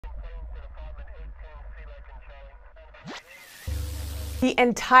The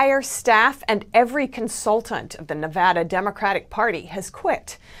entire staff and every consultant of the Nevada Democratic Party has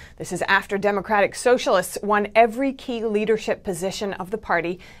quit. This is after Democratic Socialists won every key leadership position of the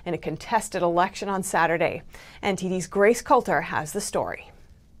party in a contested election on Saturday. NTD's Grace Coulter has the story.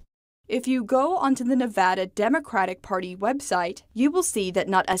 If you go onto the Nevada Democratic Party website, you will see that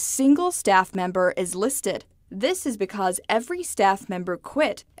not a single staff member is listed. This is because every staff member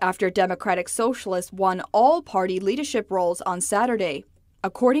quit after Democratic Socialists won all party leadership roles on Saturday.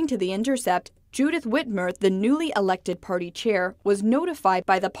 According to The Intercept, Judith Whitmer, the newly elected party chair, was notified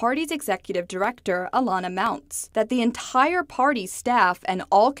by the party's executive director, Alana Mounts, that the entire party staff and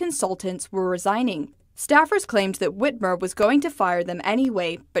all consultants were resigning. Staffers claimed that Whitmer was going to fire them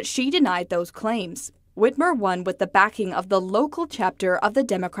anyway, but she denied those claims. Whitmer won with the backing of the local chapter of the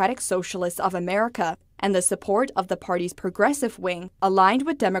Democratic Socialists of America and the support of the party's progressive wing, aligned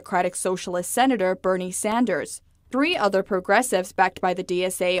with Democratic Socialist Senator Bernie Sanders. 3 other progressives backed by the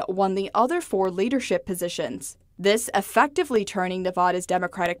DSA won the other 4 leadership positions, this effectively turning Nevada's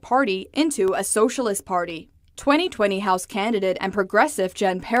Democratic Party into a socialist party. 2020 House candidate and progressive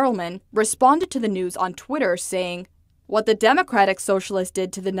Jen Perelman responded to the news on Twitter saying, "What the Democratic Socialists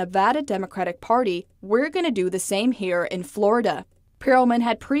did to the Nevada Democratic Party, we're going to do the same here in Florida." Perelman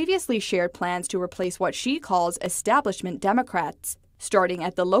had previously shared plans to replace what she calls establishment Democrats, starting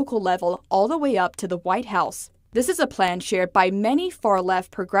at the local level all the way up to the White House. This is a plan shared by many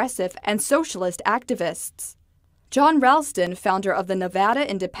far-left progressive and socialist activists. John Ralston, founder of the Nevada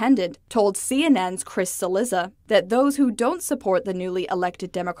Independent, told CNN's Chris Cillizza that those who don't support the newly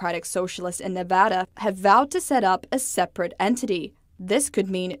elected Democratic Socialists in Nevada have vowed to set up a separate entity. This could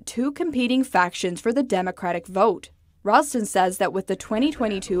mean 2 competing factions for the Democratic vote. Ralston says that with the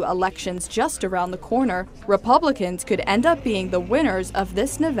 2022 elections just around the corner, Republicans could end up being the winners of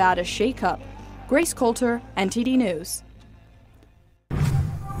this Nevada shakeup. Grace Coulter, NTD News.